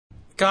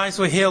Guys,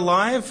 we're here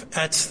live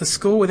at the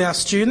school with our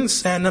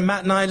students, and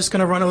Matt and I are just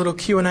going to run a little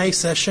Q&A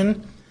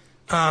session,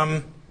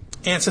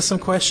 answer some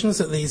questions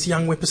that these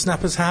young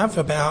whippersnappers have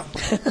about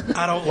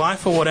adult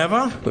life or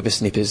whatever.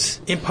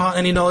 Whippersnippers. Impart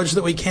any knowledge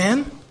that we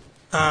can.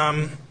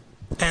 And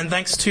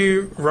thanks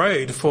to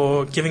Rode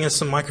for giving us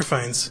some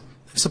microphones.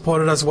 They've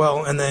supported us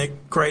well, and they're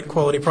great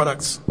quality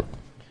products.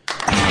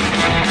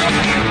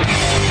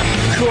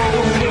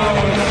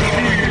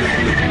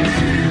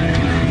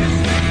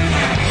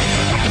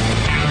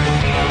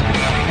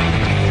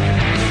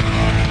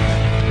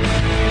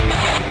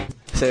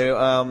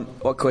 So,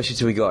 what questions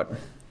have we got?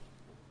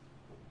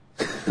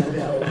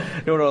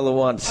 Not all at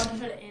once. I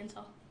prefer to answer.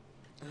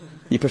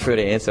 You prefer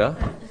to answer?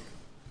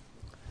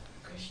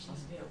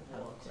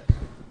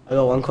 I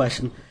got one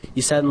question.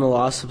 You said in the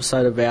last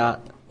episode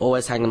about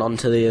always hanging on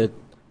to the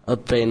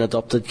being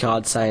adopted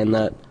card, saying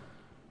that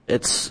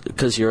it's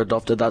because you're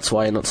adopted, that's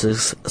why you're not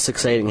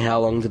succeeding. How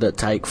long did it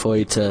take for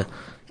you to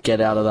get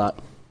out of that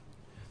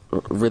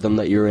rhythm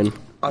that you're in?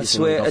 I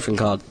swear, adoption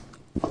card.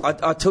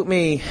 I took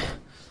me,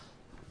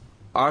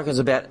 I reckon it was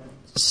about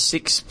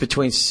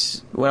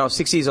when I was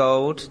 6 years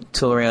old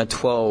till around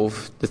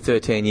 12 to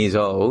 13 years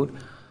old,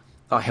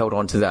 I held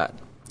on to that.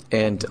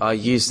 And I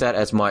used that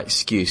as my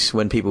excuse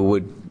when people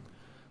would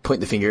point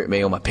the finger at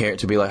me, or my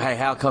parents would be like, hey,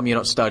 how come you're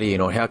not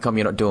studying, or how come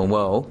you're not doing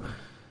well?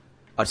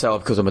 I'd say, oh,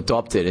 because I'm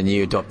adopted and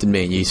you adopted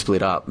me and you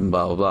split up and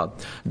blah, blah,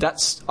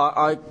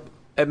 blah.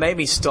 It made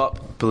me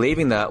stop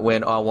believing that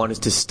when I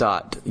wanted to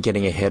start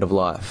getting ahead of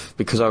life,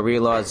 because I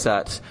realised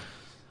that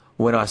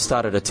when I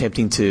started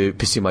attempting to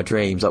pursue my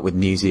dreams, like with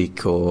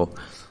music or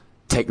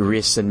take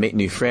risks and meet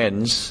new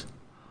friends,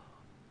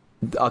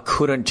 I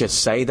couldn't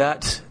just say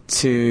that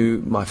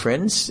to my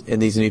friends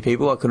and these new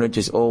people. I couldn't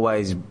just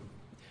always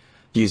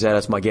use that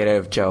as my get out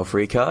of jail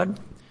free card.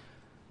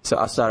 So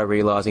I started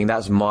realising that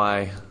was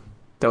my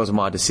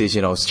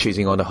decision. I was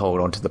choosing to hold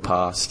on to the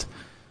past,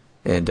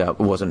 and it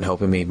wasn't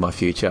helping me in my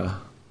future.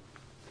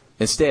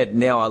 Instead,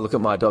 now I look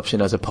at my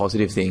adoption as a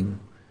positive thing,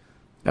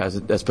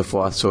 as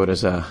before I saw it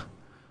as a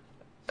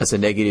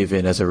negative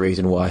and as a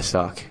reason why I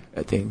suck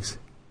at things.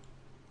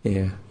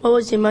 Yeah. What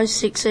was your most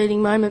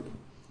succeeding moment?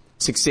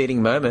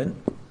 Succeeding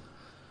moment?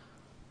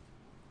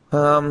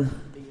 Well,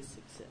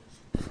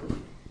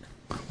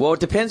 it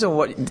depends on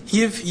what...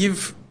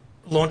 You've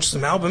launched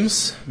some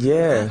albums.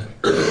 Yeah.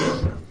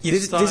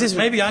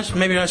 Maybe I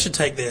should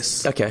take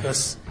this. Okay.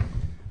 Because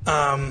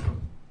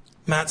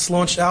Matt's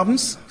launched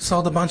albums,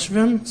 sold a bunch of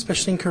them,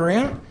 especially in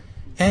Korea,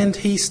 and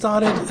he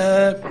started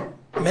a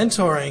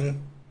mentoring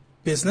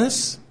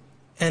business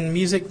and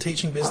music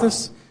teaching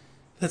business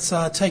that's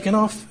taken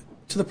off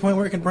to the point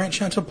where it can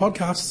branch out to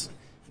podcasts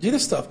and do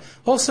this stuff.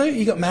 Also,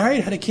 he got married,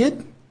 had a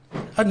kid. I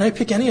don't know,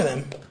 pick any of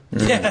them.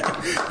 Yeah.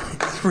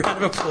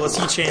 Round of applause,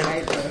 you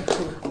chant.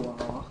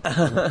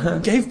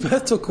 Gave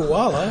birth to a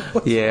koala?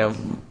 Yeah,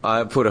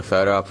 I put a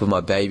photo up of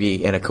my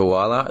baby and a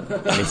koala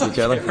next to each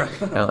other.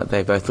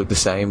 They both look the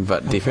same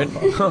but different.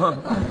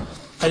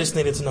 I just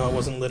needed to know it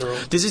wasn't literal.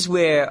 This is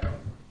where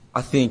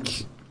I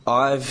think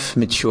I've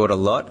matured a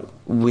lot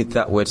with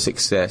that word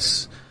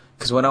success.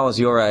 Because when I was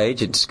your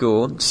age at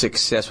school,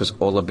 success was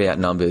all about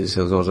numbers.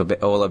 It was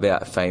all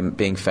about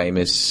being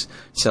famous,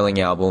 selling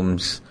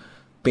albums,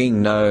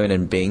 being known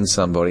and being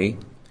somebody.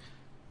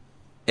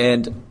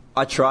 And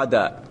I tried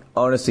that.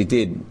 I honestly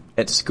did.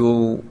 At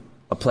school,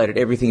 I played at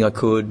everything I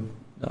could.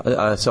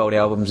 I sold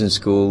albums in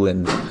school,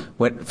 and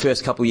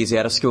first couple of years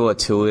out of school, I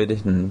toured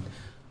and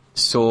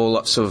saw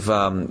lots of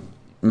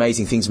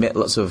amazing things, met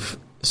lots of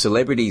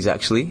celebrities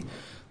actually.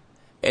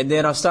 And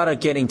then I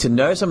started getting to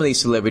know some of these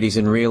celebrities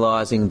and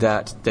realising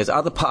that there's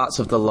other parts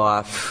of their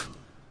life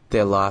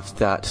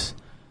that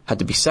had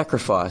to be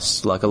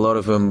sacrificed. Like a lot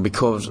of them,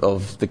 because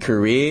of the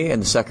career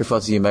and the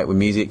sacrifices you make with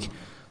music,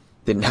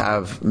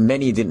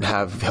 many didn't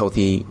have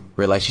healthy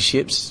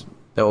relationships.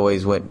 They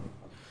always went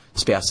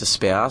spouse to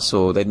spouse,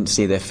 or they didn't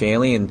see their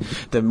family. And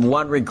the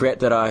one regret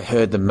that I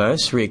heard the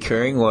most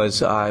reoccurring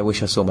was, I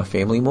wish I saw my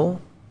family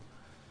more.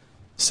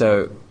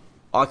 So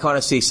I kind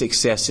of see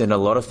success in a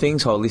lot of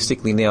things.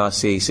 Holistically now, I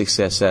see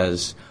success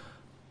as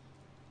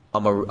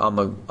I'm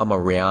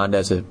around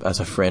as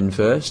a friend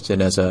first,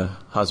 and as a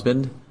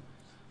husband,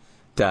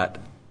 that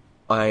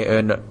I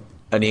earn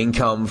an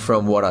income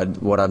from what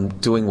I'm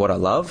doing, what I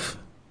love,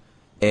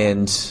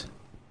 and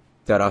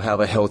that I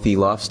have a healthy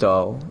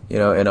lifestyle,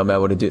 and I'm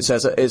able to do it. So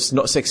it's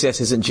not,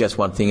 success isn't just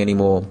one thing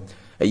anymore.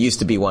 It used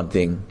to be one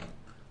thing.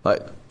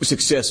 Like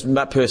success,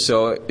 Matt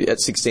Purcell at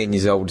 16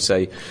 years old would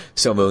say,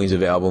 sell millions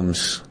of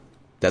albums.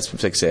 That's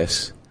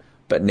success.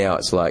 But now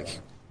it's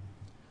like,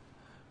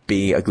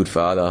 be a good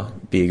father,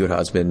 be a good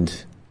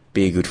husband,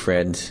 be a good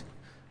friend,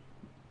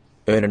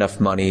 earn enough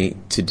money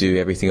to do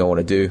everything I want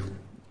to do,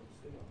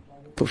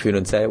 put food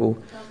on the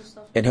table,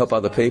 and help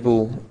other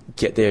people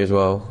get there as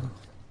well.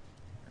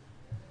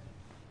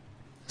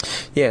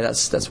 Yeah,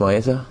 that's my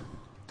answer.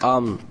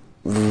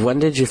 When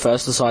did you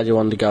first decide you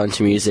wanted to go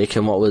into music,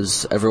 and what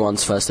was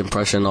everyone's first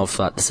impression of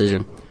that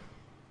decision?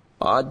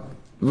 I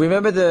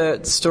remember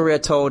the story I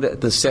told at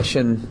the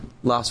session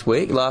last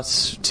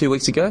 2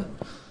 weeks ago,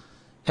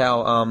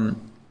 how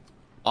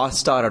I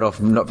started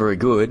off not very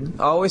good.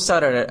 I always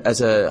started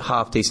as a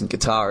half-decent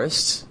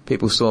guitarist.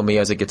 People saw me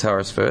as a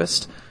guitarist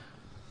first.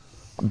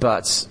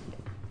 But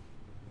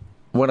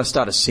when I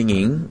started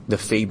singing, the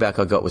feedback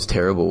I got was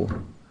terrible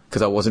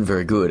because I wasn't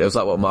very good. It was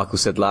like what Michael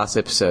said last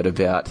episode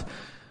about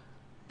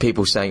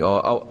people saying,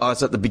 oh, I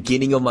was at the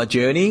beginning of my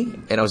journey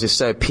and I was just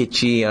so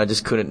pitchy and I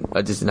just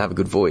didn't have a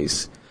good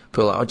voice.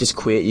 People were like, just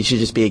quit, you should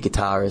just be a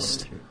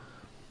guitarist.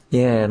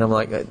 Yeah, and I'm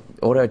like,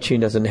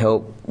 auto-tune doesn't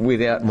help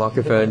without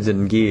microphones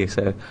and gear,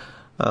 so...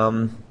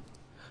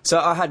 So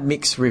I had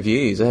mixed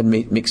reviews, I had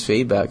mixed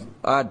feedback.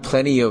 I had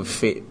plenty of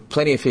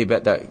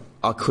feedback that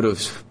I could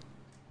have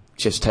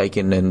just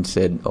taken and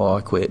said,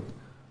 I quit,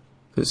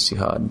 because it's too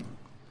hard.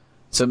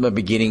 So my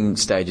beginning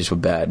stages were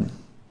bad.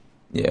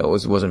 Yeah, it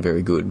wasn't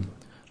very good.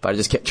 But I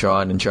just kept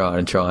trying and trying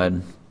and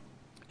trying.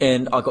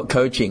 And I got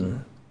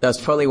coaching. That's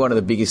probably one of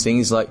the biggest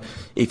things. Like,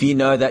 if you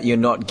know that you're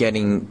not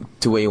getting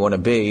to where you want to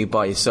be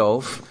by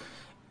yourself,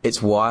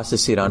 it's wise to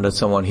sit under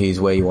someone who's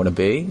where you want to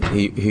be,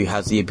 who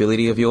has the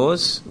ability of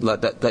yours,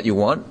 like that you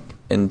want,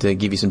 and to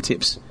give you some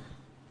tips.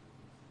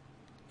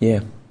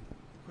 Yeah.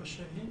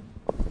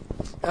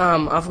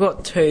 I've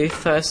got two.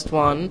 First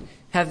one,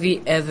 have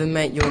you ever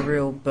met your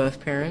real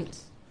birth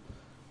parents?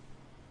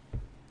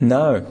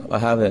 No, I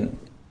haven't.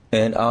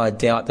 And I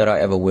doubt that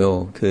I ever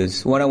will,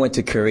 because when I went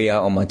to Korea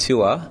on my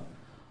tour,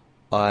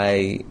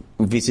 I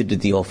visited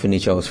the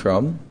orphanage I was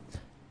from,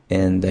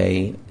 and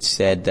they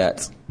said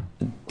that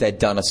they'd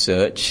done a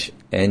search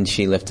and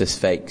she left a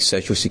fake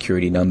social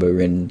security number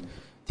and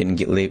didn't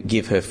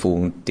give her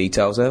full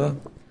details over.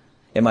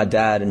 And my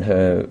dad and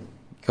her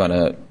kind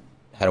of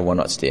had a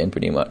one-night stand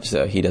pretty much,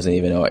 so he doesn't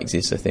even know I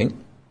exist, I think.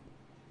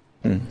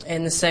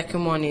 And the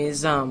second one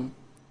is,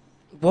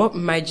 what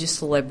major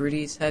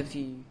celebrities have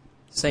you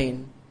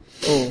seen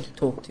or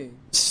talked to?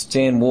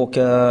 Stan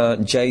Walker,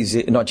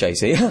 Jay-Z, not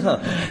Jay-Z,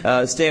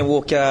 Stan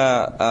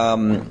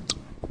Walker,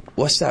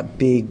 what's that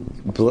big,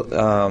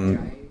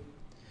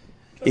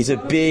 he's a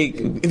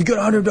big, if you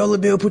got $100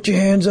 bill, put your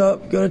hands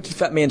up, got a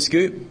Fat Man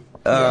Scoop.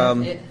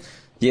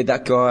 Yeah,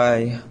 that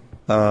guy,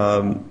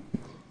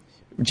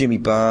 Jimmy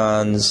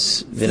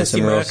Barnes,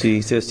 Vanessa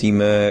Rossi, Thirsty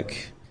Merc.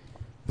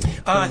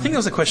 I think there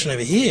was a question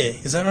over here,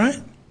 is that right?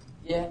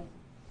 Yeah.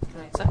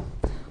 Can I say?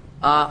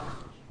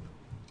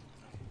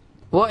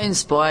 What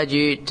inspired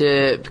you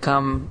to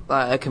become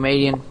a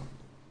comedian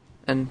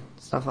and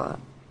stuff like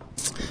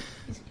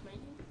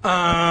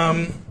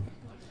that?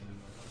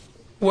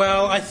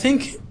 Well, I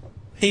think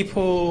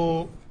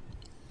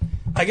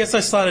I guess I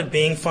started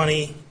being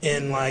funny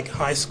in like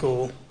high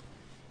school.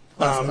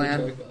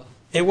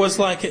 It was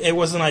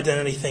an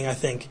identity thing, I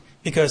think,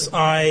 because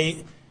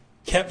I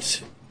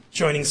kept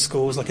joining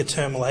schools like a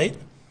term late.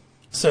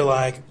 So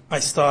like I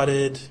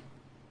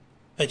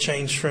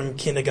changed from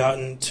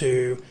kindergarten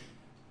to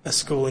a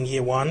school in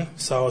year one.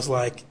 So I was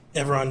like,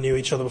 everyone knew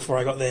each other before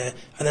I got there.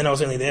 And then I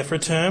was only there for a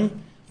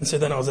term. And so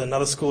then I was at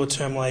another school a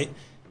term late.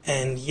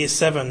 And year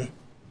 7,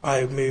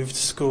 I moved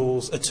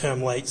schools a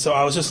term late. So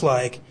I was just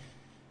like,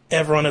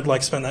 everyone had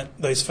like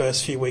spent those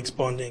first few weeks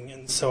bonding.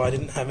 And so I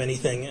didn't have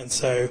anything. And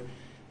so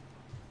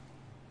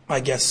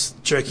I guess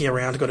joking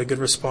around got a good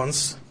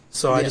response.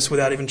 So I just,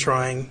 without even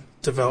trying,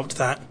 developed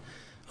that.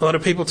 A lot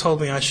of people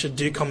told me I should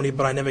do comedy,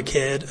 but I never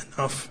cared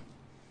enough.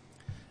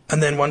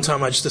 And then one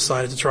time I just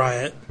decided to try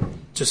it.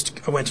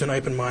 I went to an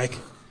open mic,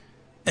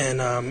 and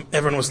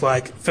everyone was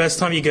like, first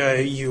time you go,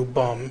 you'll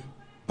bomb,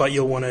 but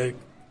you'll want to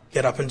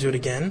get up and do it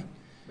again.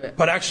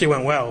 But it actually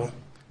went well,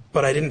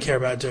 but I didn't care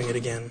about doing it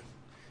again.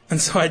 And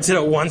so I did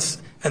it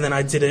once, and then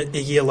I did it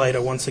a year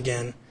later once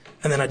again,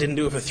 and then I didn't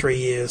do it for 3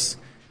 years.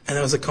 And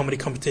there was a comedy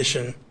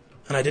competition,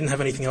 and I didn't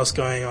have anything else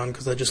going on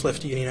because I just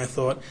left uni, and I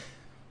thought,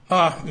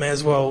 may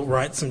as well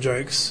write some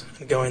jokes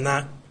and go in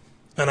that.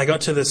 And I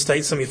got to the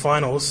state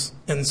semi-finals,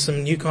 and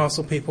some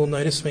Newcastle people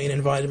noticed me and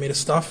invited me to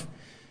stuff.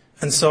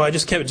 And so I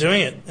just kept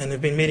doing it, and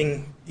I've been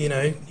meeting,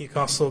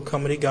 Newcastle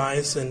comedy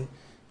guys and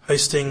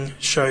hosting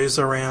shows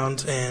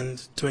around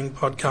and doing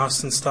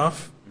podcasts and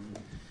stuff.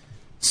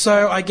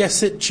 So I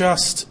guess it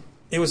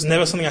was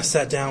never something I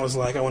sat down and was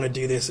like, I want to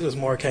do this. It was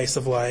more a case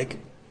of like,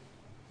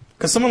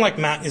 because someone like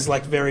Matt is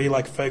like very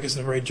like focused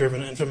and very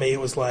driven, and for me it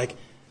was like,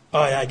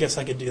 oh yeah, I guess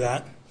I could do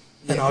that.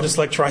 And I'll just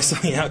like try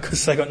something out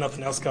because I got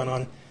nothing else going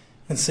on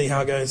and see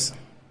how it goes.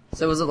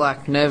 So was it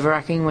like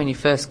nerve-wracking when you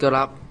first got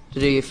up to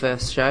do your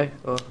first show?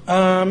 Or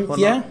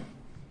yeah.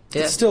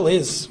 It still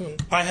is.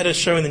 I had a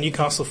show in the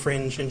Newcastle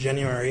Fringe in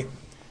January,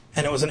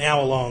 and it was an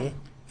hour long,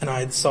 and I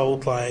had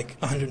sold like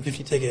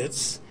 150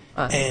 tickets,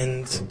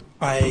 and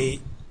I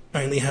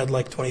only had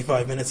like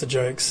 25 minutes of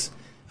jokes,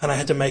 and I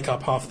had to make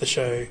up half the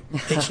show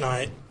each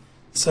night.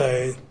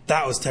 So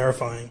that was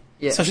terrifying.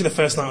 Yeah. Especially the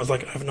first night, I was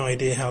like, I have no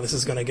idea how this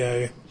is going to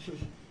go.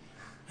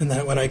 And then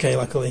it went okay,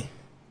 luckily.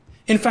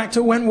 In fact,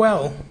 it went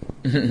well.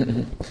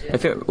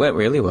 It went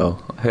really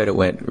well. I heard it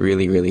went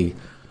really, really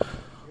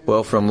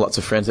well from lots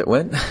of friends that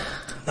went.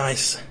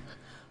 Nice.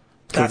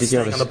 That's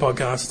staying on the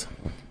podcast.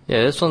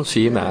 Yeah, this one's for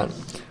you, Matt.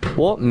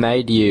 What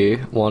made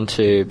you want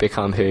to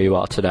become who you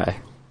are today?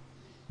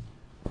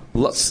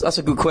 That's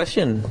a good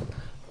question.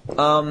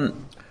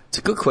 It's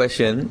a good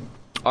question.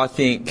 I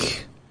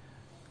think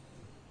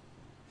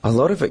a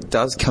lot of it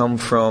does come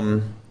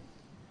from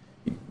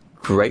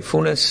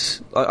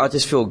gratefulness. I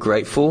just feel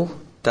grateful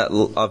that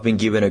I've been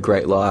given a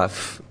great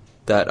life,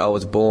 that I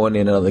was born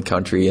in another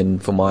country,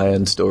 and for my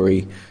own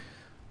story,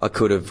 I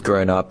could have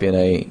grown up in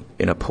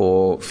a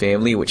poor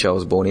family, which I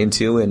was born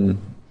into, and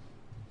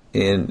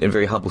in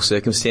very humble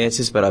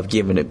circumstances, but I've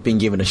been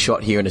given a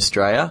shot here in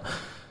Australia.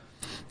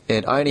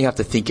 And I only have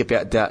to think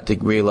about that to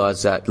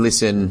realise that,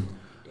 listen,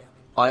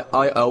 I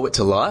owe it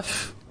to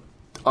life.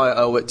 I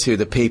owe it to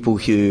the people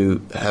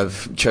who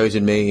have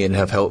chosen me and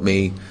have helped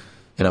me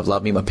and have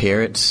loved me, my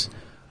parents,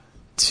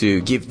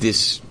 to give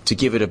life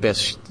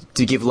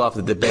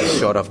the best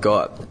shot I've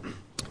got.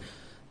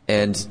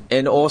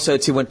 And also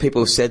to when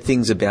people said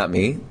things about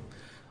me,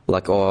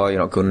 like, oh, you're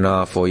not good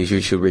enough, or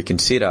you should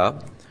reconsider,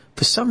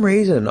 for some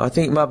reason, I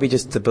think it might be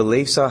just the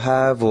beliefs I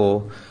have,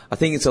 or I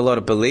think it's a lot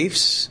of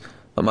beliefs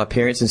that my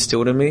parents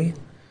instilled in me.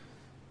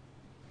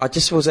 I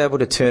just was able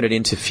to turn it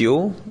into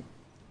fuel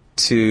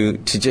to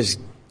just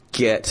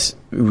get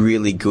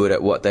really good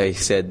at what they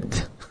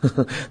said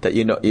that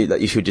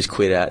you should just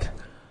quit at.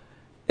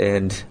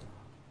 And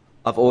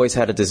I've always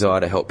had a desire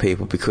to help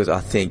people, because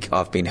I think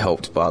I've been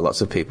helped by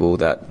lots of people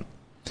that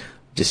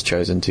just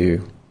chosen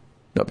to,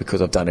 not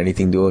because I've done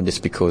anything to them,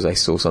 just because they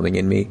saw something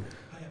in me.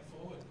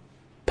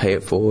 Pay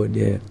it forward,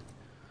 yeah.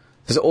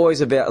 It's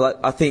always about, like,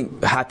 I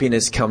think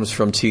happiness comes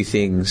from two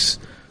things: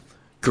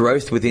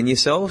 growth within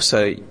yourself,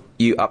 so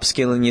you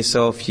upskilling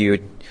yourself, you're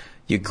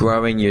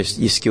growing your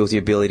skills,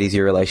 your abilities,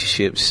 your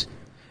relationships,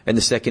 and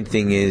the second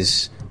thing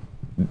is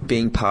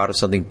being part of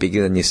something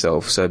bigger than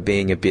yourself, so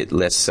being a bit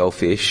less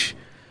selfish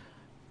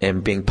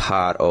and being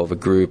part of a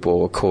group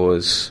or a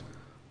cause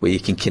where you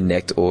can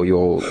connect all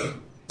your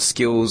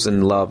skills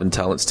and love and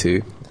talents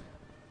to.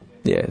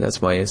 Yeah,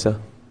 that's my answer.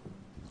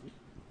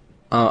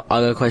 I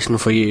got a question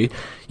for you.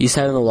 You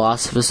said in the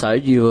last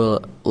episode you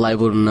were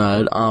labelled a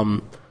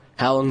nerd.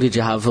 How long did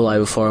you have the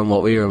label for, and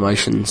what were your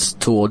emotions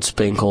towards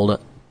being called it?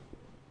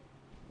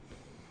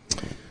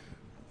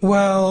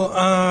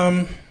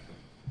 Well,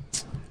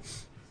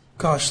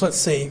 gosh, let's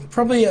see.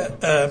 Probably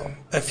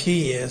a few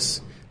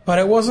years, but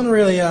it wasn't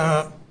really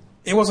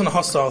it wasn't a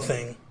hostile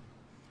thing.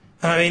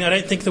 I mean, I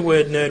don't think the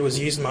word nerd was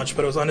used much,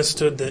 but it was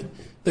understood that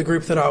the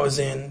group that I was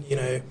in, you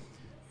know,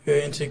 who were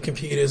into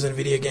computers and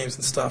video games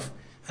and stuff.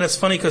 And it's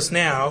funny because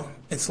now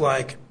it's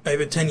like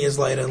over 10 years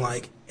later,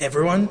 like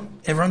everyone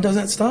does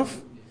that stuff.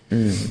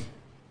 Mm.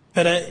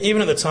 But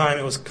even at the time,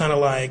 it was kind of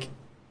like,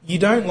 you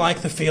don't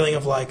like the feeling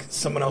of like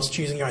someone else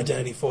choosing your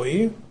identity for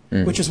you,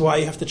 which is why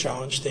you have to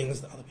challenge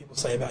things that other people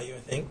say about you, I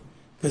think,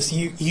 because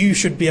you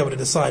should be able to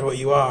decide what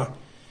you are.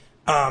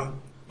 But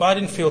I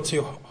didn't feel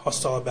too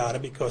hostile about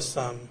it, because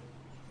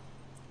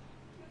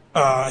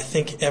I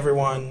think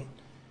everyone,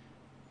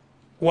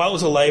 while it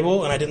was a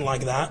label and I didn't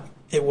like that,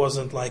 it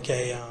wasn't like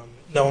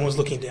no one was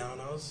looking down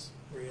on us,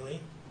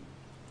 really.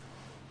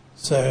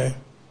 So,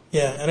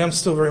 yeah, and I'm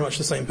still very much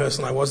the same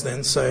person I was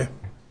then, so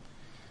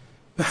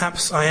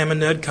perhaps I am a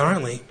nerd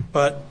currently,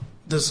 but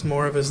there's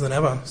more of us than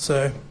ever,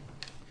 so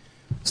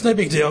it's no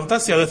big deal.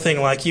 That's the other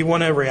thing, like, you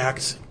want to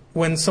react.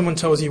 When someone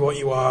tells you what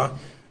you are,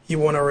 you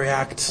want to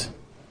react,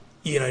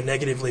 you know,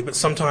 negatively, but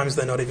sometimes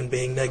they're not even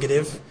being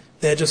negative.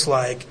 They're just,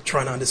 like,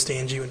 trying to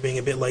understand you and being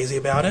a bit lazy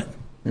about it.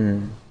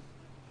 Mm.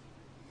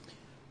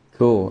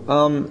 Cool.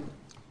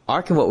 I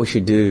reckon what we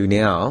should do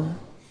now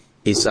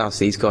is ask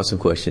these guys some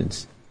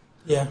questions.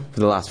 Yeah.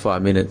 For the last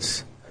 5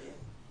 minutes.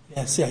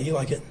 Yeah, see how you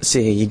like it.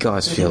 See how you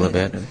guys feel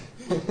about it.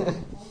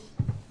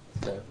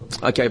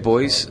 Okay,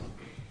 boys.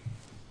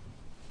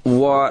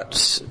 Why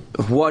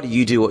do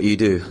you do what you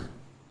do?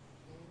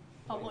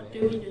 What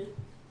do we do?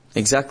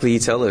 Exactly, you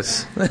tell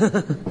us.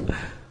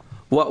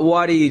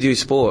 Why do you do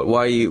sport?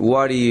 Why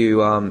do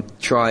you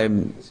try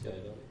and...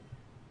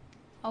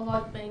 I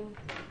like being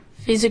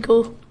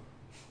physical,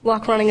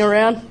 like running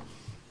around.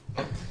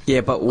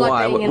 Yeah, but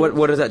why? Like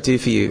what does that do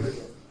for you?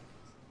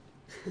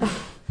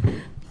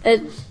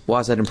 Why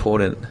is that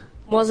important?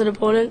 Was it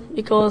important?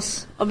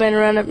 Because I've been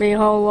around it my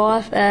whole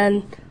life,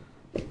 and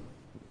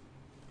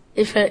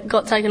if it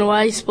got taken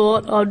away,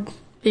 sport, I'd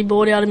be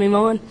bored out of my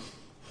mind.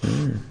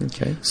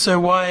 Okay. So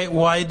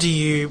why do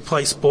you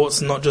play sports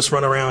and not just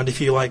run around if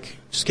you like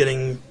just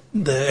getting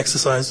the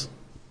exercise?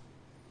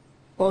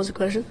 What was the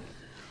question?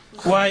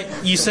 Why,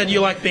 you said you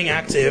like being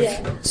active,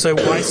 Yeah. So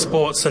why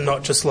sports and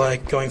not just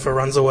like going for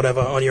runs or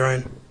whatever on your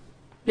own?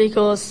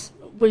 Because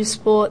with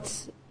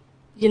sports,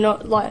 you're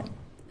not like,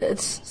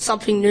 it's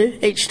something new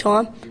each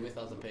time. You're with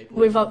other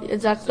people.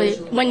 Exactly.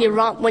 When you're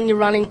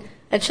running,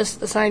 it's just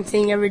the same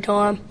thing every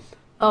time.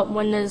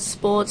 When there's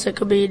sports, it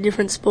could be a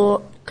different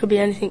sport, could be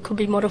anything, could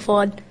be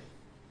modified.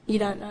 You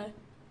don't know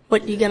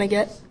what you're going to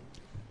get.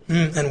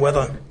 And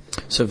weather.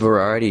 So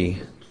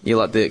variety. You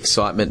like the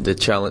excitement, the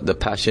challenge, the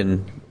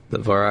passion, the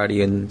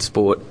variety in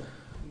sport,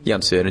 the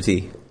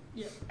uncertainty.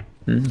 Yeah.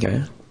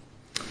 Okay.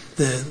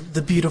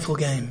 The beautiful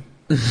game.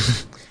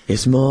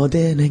 It's more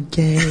than a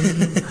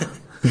game.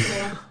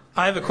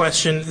 I have a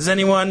question. Is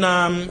anyone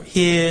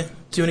here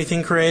do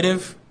anything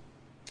creative?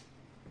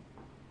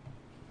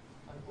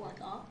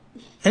 Like art.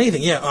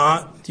 Anything, yeah.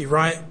 Art. Do you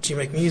write? Do you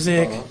make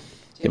music? Do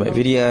you make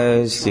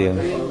videos?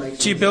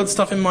 Do you build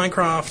stuff in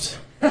Minecraft?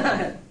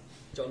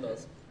 John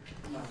does.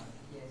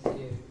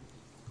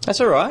 That's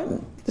all right.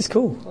 That's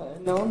cool.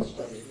 No one's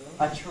studying.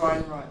 I try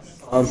and write.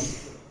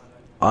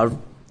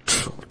 I'm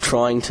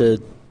trying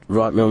to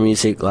write more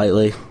music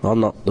lately. I'm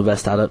not the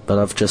best at it, but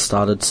I've just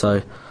started,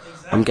 so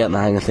I'm getting the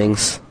hang of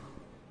things.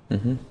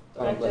 Mm-hmm.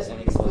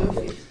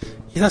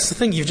 Yeah, that's the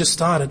thing. You've just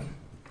started.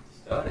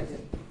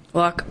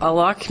 Like, I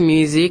like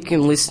music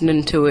and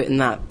listening to it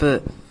and that,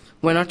 but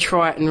when I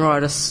try and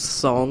write a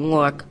song,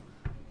 like,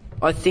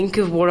 I think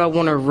of what I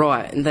want to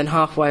write, and then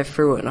halfway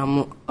through it,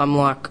 I'm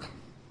like,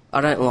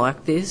 I don't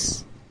like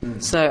this.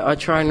 So I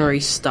try and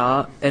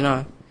restart,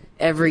 and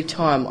every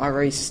time I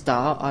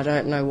restart, I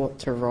don't know what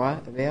to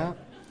write about.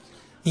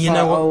 You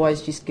know I what?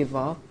 always just give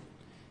up.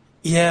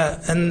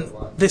 Yeah, and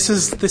this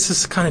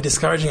is kind of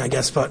discouraging, I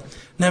guess, but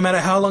no matter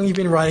how long you've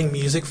been writing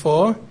music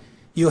for,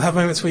 you'll have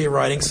moments where you're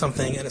writing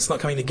something and it's not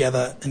coming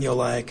together, and you're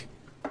like,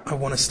 I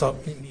want to stop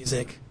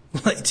music.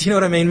 Like, do you know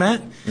what I mean,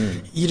 Matt?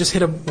 You just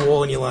hit a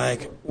wall and you're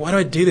like, why do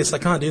I do this? I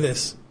can't do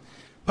this.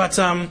 But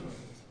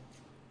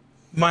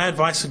my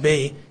advice would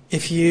be,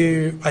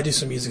 I do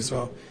some music as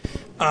well.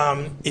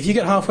 If you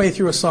get halfway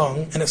through a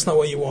song and it's not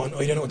what you want,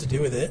 or you don't know what to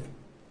do with it,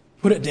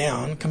 put it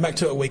down, come back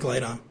to it a week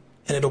later,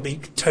 and it'll be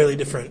totally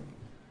different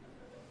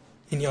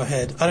in your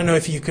head. I don't know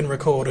if you can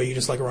record or you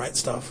just like write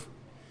stuff,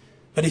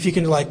 but if you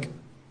can like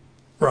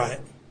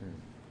write,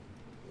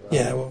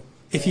 yeah, well,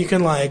 if you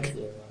can like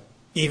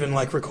even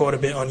like record a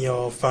bit on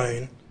your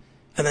phone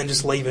and then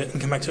just leave it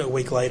and come back to it a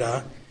week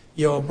later,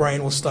 your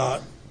brain will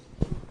start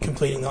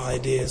completing the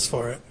ideas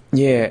for it.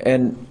 Yeah,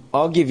 and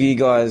I'll give you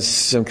guys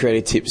some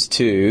creative tips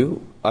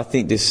too. I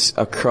think this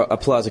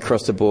applies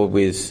across the board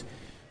with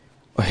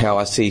how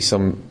I see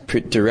some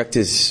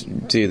directors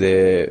do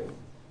their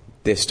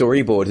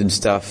storyboards and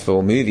stuff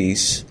for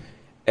movies.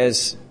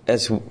 As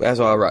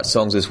I write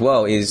songs as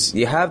well, is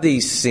you have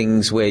these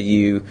things where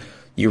you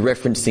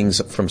reference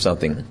things from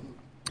something.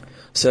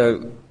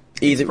 So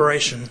either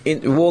Inspiration.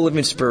 A wall of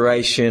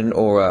inspiration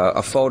or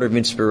a folder of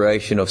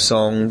inspiration of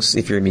songs,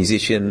 if you're a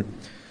musician,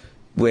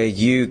 where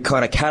you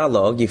kind of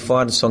catalogue, you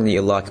find a song that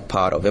you like a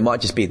part of. It might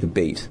just be the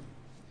beat,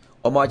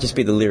 or it might just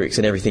be the lyrics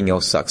and everything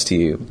else sucks to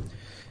you.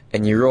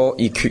 And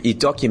you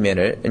document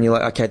it, and you're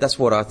like, okay, that's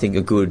what I think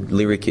a good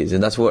lyric is,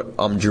 and that's what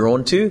I'm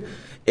drawn to.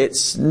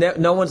 It's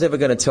no one's ever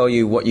going to tell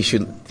you what you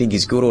should think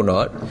is good or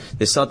not.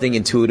 There's something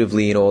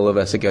intuitively in all of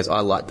us that goes, I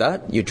like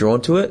that. You're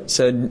drawn to it.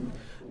 So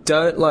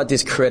don't like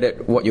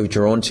discredit what you're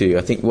drawn to.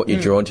 I think what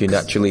you're drawn to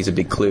naturally is a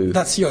big clue.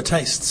 That's your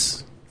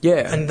tastes.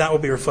 Yeah. And that will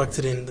be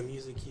reflected in the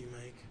music you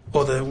make,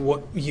 or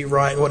what you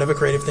write, whatever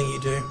creative thing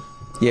you do.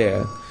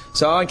 Yeah.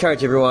 So I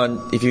encourage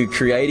everyone, if you're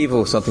creative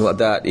or something like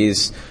that,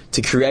 is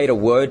to create a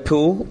word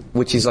pool,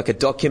 which is like a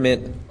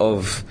document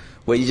of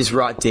where you just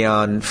write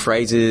down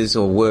phrases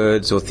or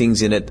words or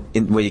things in it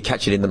where you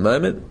catch it in the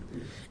moment,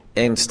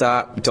 and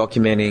start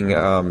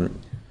documenting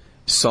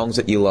songs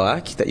that you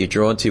like, that you're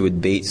drawn to,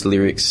 with beats,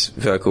 lyrics,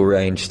 vocal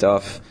range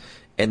stuff,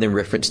 and then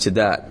reference to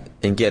that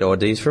and get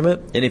ideas from it.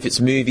 And if it's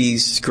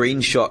movies,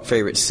 screenshot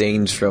favourite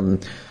scenes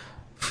from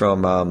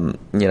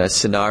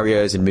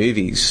scenarios in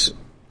movies,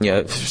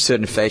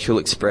 certain facial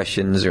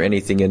expressions or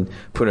anything, and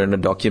put it in a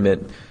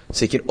document,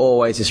 so you can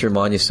always just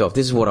remind yourself,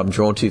 this is what I'm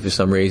drawn to for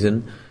some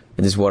reason,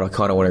 and this is what I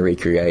kind of want to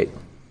recreate.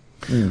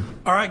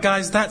 All right,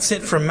 guys, that's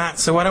it from Matt.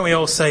 So why don't we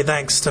all say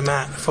thanks to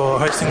Matt for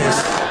hosting this?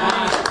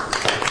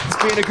 It's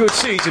been a good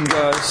season,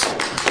 guys.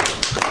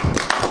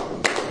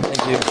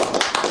 Thank you.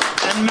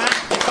 And Matt,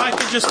 if I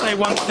could just say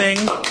one thing,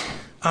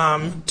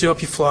 do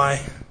up your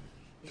fly.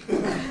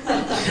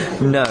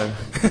 No.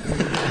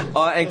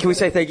 And can we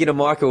say thank you to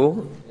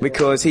Michael,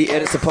 because he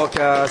edits the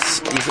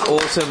podcast. He's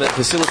awesome at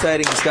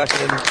facilitating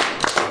discussion.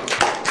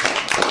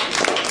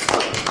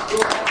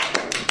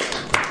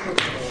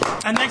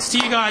 And thanks to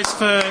you guys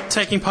for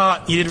taking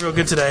part. You did real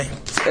good today.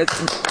 Hey,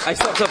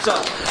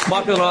 stop.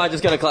 Michael and I are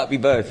just going to clap you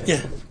both.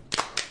 Yeah.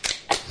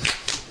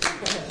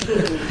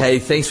 Hey,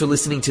 thanks for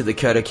listening to the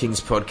Coda Kings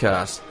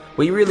podcast.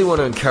 We really want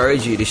to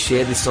encourage you to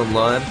share this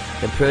online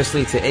and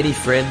personally to any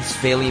friends,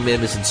 family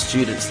members and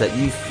students that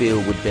you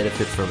feel would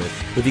benefit from it.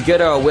 If you go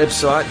to our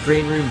website,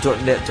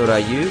 greenroom.net.au,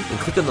 and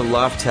click on the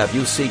Live tab,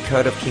 you'll see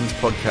Code of Kings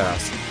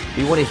podcast.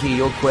 We want to hear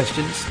your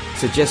questions,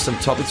 suggest some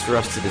topics for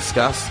us to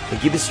discuss,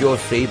 and give us your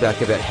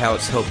feedback about how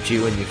it's helped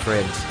you and your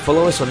friends.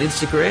 Follow us on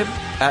Instagram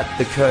at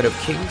the Code of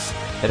Kings,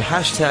 and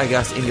hashtag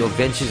us in your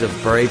ventures of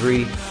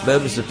bravery,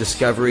 moments of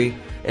discovery,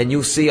 and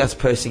you'll see us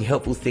posting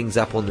helpful things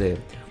up on there.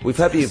 We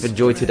hope you've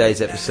enjoyed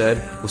today's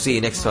episode. We'll see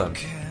you next time.